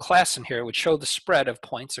had a whole class in here, it would show the spread of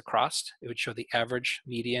points across. It would show the average,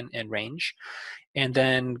 median, and range. And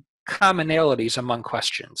then commonalities among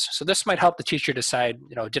questions. So this might help the teacher decide,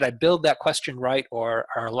 did I build that question right, or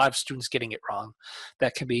are a lot of students getting it wrong?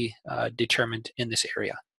 That can be determined in this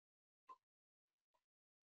area.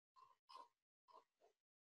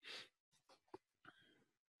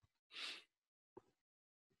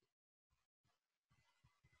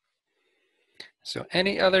 So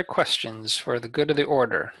any other questions for the good of the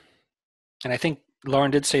order? And I think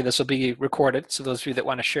Lauren did say this will be recorded, so those of you that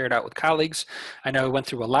want to share it out with colleagues, I know I went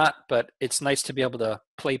through a lot, but it's nice to be able to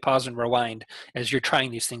play, pause, and rewind as you're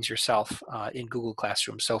trying these things yourself in Google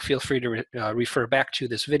Classroom. So feel free to refer back to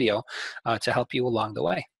this video to help you along the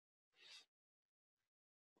way.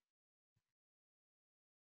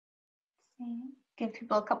 Give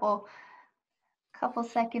people a couple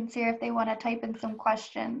seconds here if they want to type in some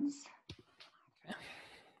questions. Okay.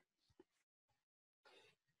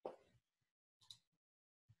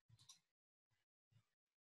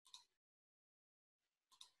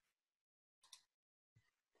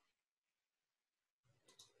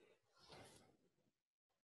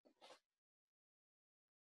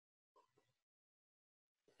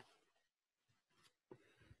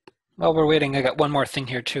 While we're waiting, I got one more thing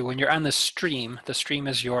here too. When you're on the stream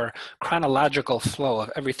is your chronological flow of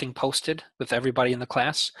everything posted with everybody in the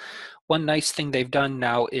class. one nice thing they've done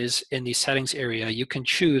now is in the settings area, you can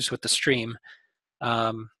choose with the stream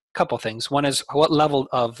couple things. One is what level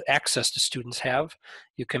of access do students have.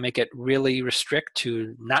 You can make it really restrict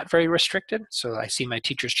to not very restricted. So I see my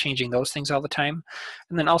teachers changing those things all the time.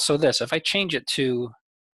 And then also this, if I change it to,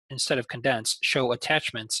 instead of condensed, show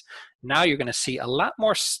attachments, now you're going to see a lot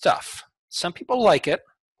more stuff. Some people like it.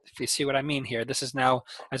 If you see what I mean here, this is now,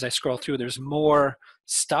 as I scroll through, there's more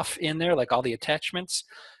stuff in there, like all the attachments.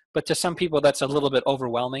 But to some people, that's a little bit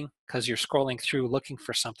overwhelming because you're scrolling through looking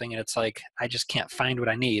for something and it's like, I just can't find what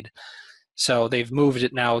I need. So they've moved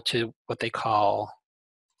it now to what they call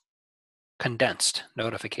condensed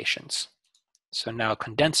notifications. So now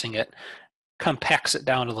condensing it compacts it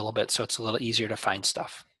down a little bit so it's a little easier to find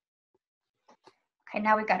stuff. Okay,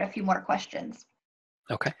 now we've got a few more questions.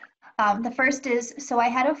 Okay. The first is, so I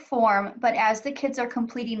had a form, but as the kids are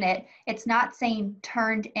completing it, it's not saying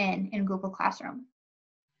turned in Google Classroom.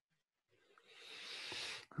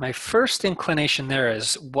 My first inclination there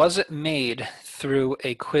is, was it made through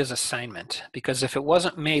a quiz assignment? Because if it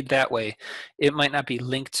wasn't made that way, it might not be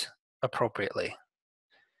linked appropriately.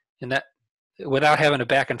 And that, without having a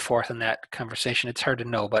back and forth in that conversation, it's hard to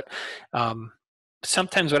know. But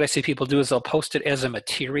sometimes what I see people do is they'll post it as a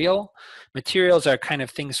material. Materials are kind of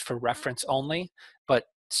things for reference only, but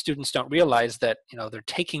students don't realize that, you know, they're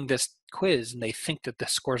taking this quiz and they think that the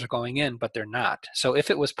scores are going in, but they're not. So if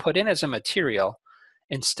it was put in as a material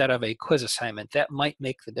instead of a quiz assignment, that might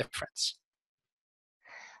make the difference.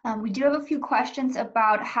 We do have a few questions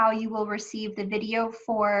about how you will receive the video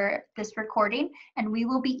for this recording, and we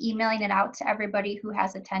will be emailing it out to everybody who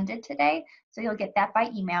has attended today, so you'll get that by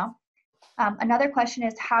email. Another question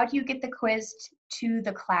is, how do you get the quiz to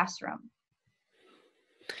the classroom?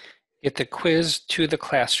 Get the quiz to the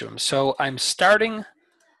classroom. So I'm starting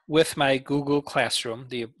with my Google Classroom,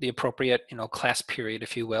 the appropriate, you know, class period,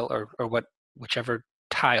 if you will, or whichever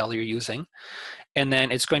tile you're using. And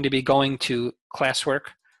then it's going to be going to classwork,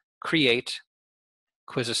 create,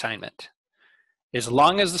 quiz assignment. As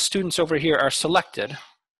long as the students over here are selected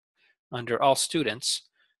under all students,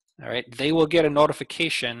 all right, they will get a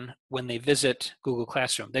notification when they visit Google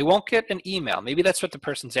Classroom. They won't get an email. Maybe that's what the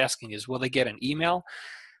person's asking is, will they get an email?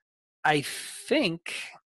 I think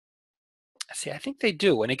they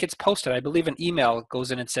do. When it gets posted, I believe an email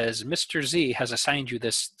goes in and says, Mr. Z has assigned you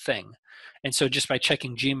this thing. And so just by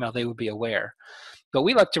checking Gmail, they would be aware. But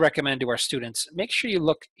we like to recommend to our students, make sure you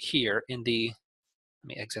look here in the, let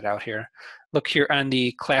me exit out here, look here on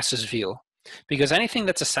the classes view, because anything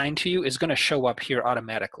that's assigned to you is going to show up here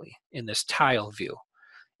automatically in this tile view.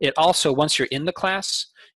 It also, once you're in the class,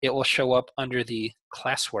 it will show up under the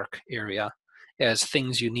classwork area as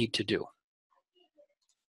things you need to do.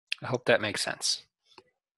 I hope that makes sense.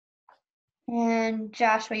 And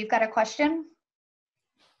Joshua, you've got a question?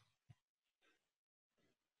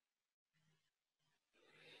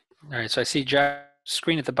 All right, so I see Josh's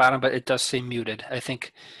screen at the bottom, but it does say muted. I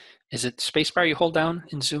think, is it spacebar you hold down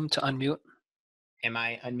in Zoom to unmute? Am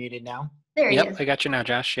I unmuted now? There he is. Yep, I got you now,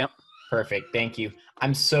 Josh. Yep. Perfect. Thank you.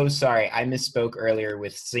 I'm so sorry. I misspoke earlier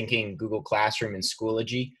with syncing Google Classroom and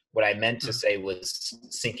Schoology. What I meant to say was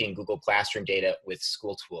syncing Google Classroom data with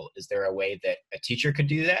SchoolTool. Is there a way that a teacher could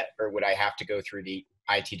do that, or would I have to go through the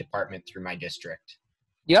IT department through my district?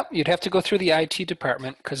 Yep, you'd have to go through the IT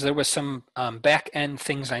department because there was some back-end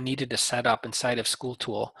things I needed to set up inside of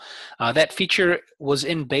SchoolTool. That feature was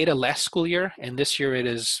in beta last school year, and this year it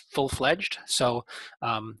is full-fledged. So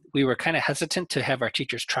we were kind of hesitant to have our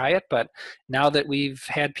teachers try it, but now that we've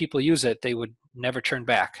had people use it, they would never turn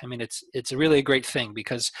back. I mean, it's really a great thing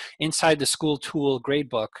because inside the SchoolTool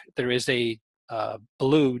gradebook, there is a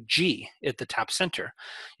blue G at the top center.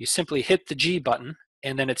 You simply hit the G button,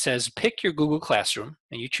 and then it says pick your Google Classroom,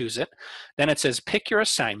 and you choose it. Then it says pick your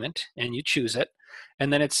assignment, and you choose it.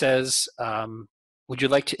 And then it says, would you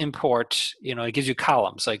like to import, you know, it gives you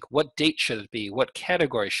columns, like what date should it be, what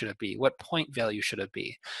category should it be, what point value should it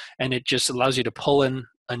be? And it just allows you to pull in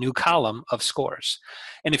a new column of scores.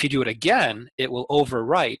 And if you do it again, it will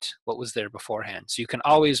overwrite what was there beforehand. So you can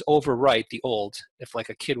always overwrite the old. If like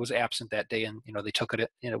a kid was absent that day and, you know, they took it,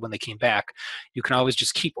 you know, when they came back, you can always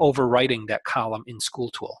just keep overwriting that column in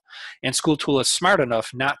SchoolTool. And SchoolTool is smart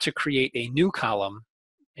enough not to create a new column,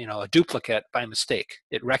 you know, a duplicate by mistake.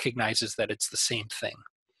 It recognizes that it's the same thing.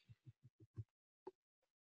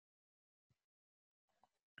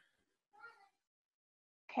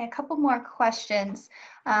 Okay, a couple more questions.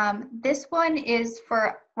 This one is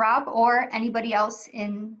for Rob or anybody else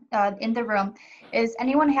in the room. Is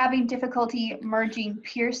anyone having difficulty merging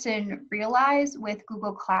Pearson Realize with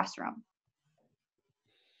Google Classroom?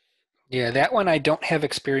 Yeah, that one I don't have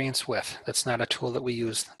experience with. That's not a tool that we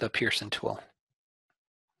use, the Pearson tool.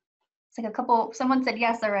 It's like someone said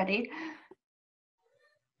yes already.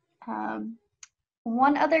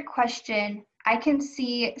 One other question. I can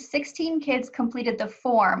see 16 kids completed the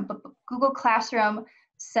form, but Google Classroom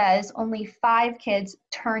says only 5 kids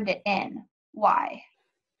turned it in. Why?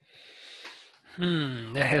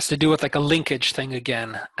 That has to do with like a linkage thing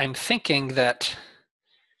again. I'm thinking that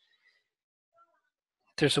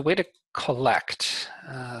there's a way to collect.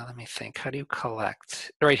 Let me think. How do you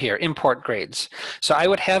collect? Right here, import grades. So I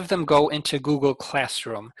would have them go into Google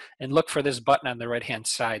Classroom and look for this button on the right-hand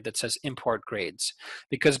side that says import grades.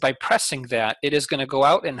 Because by pressing that, it is going to go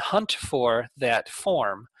out and hunt for that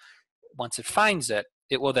form. Once it finds it,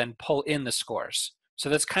 it will then pull in the scores. So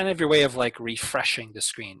that's kind of your way of like refreshing the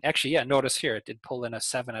screen. Actually, yeah, notice here, it did pull in a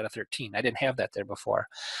 7 out of 13. I didn't have that there before.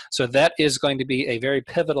 So that is going to be a very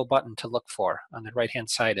pivotal button to look for on the right-hand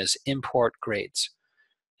side is import grades.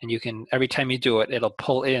 And you can, every time you do it, it'll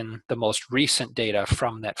pull in the most recent data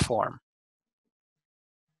from that form.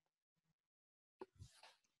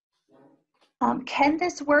 Can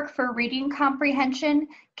this work for reading comprehension?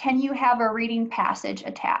 Can you have a reading passage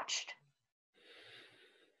attached?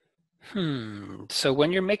 So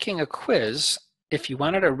when you're making a quiz, if you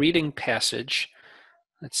wanted a reading passage,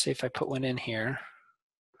 let's see if I put one in here.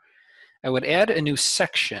 I would add a new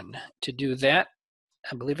section to do that.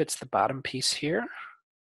 I believe it's the bottom piece here.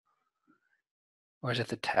 Or is it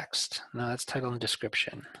the text? No, that's title and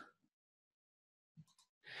description.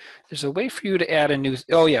 There's a way for you to add a new,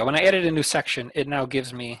 oh yeah, when I added a new section, it now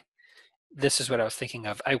gives me, this is what I was thinking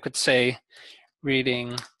of. I could say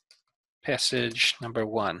reading passage number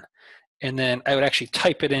 1. And then I would actually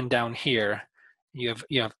type it in down here. You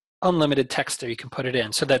have unlimited text there, you can put it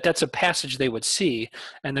in. So that's a passage they would see,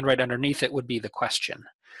 and then right underneath it would be the question.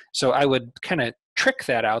 So I would kind of trick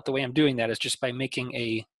that out. The way I'm doing that is just by making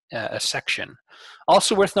a section.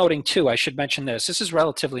 Also worth noting too, I should mention this is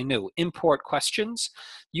relatively new. Import questions,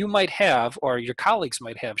 you might have, or your colleagues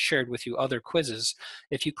might have shared with you other quizzes.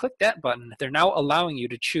 If you click that button, they're now allowing you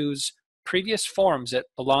to choose previous forms that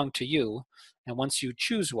belong to you. And once you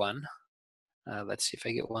choose one, let's see if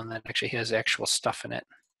I get one that actually has actual stuff in it.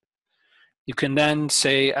 You can then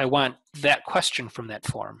say, I want that question from that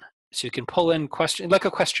form. So you can pull in question, like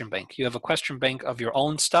a question bank. You have a question bank of your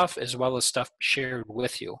own stuff as well as stuff shared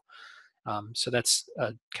with you. So that's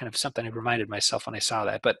kind of something I reminded myself when I saw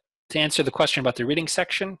that. But to answer the question about the reading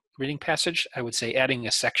section, reading passage, I would say adding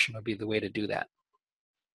a section would be the way to do that.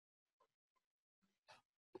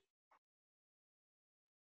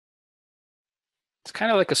 It's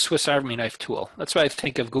kind of like a Swiss Army knife tool. That's why I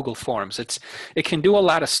think of Google Forms. It can do a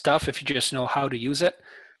lot of stuff if you just know how to use it.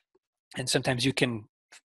 And sometimes you can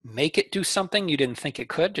make it do something you didn't think it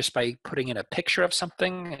could just by putting in a picture of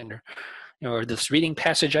something and or this reading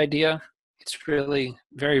passage idea. It's really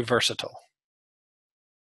very versatile.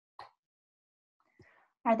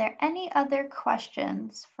 Are there any other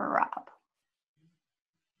questions for Rob?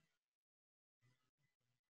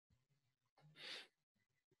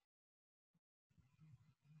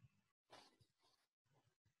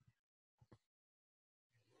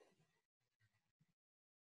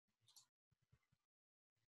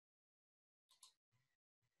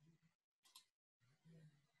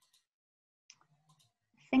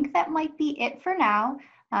 I think that might be it for now.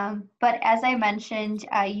 But as I mentioned,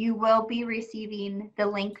 you will be receiving the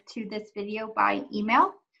link to this video by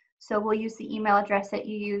email. So we'll use the email address that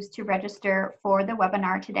you used to register for the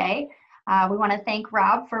webinar today. We want to thank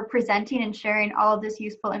Rob for presenting and sharing all of this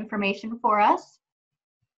useful information for us.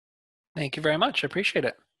 Thank you very much. I appreciate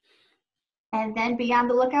it. And then be on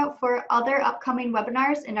the lookout for other upcoming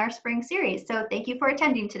webinars in our spring series. So thank you for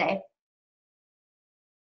attending today.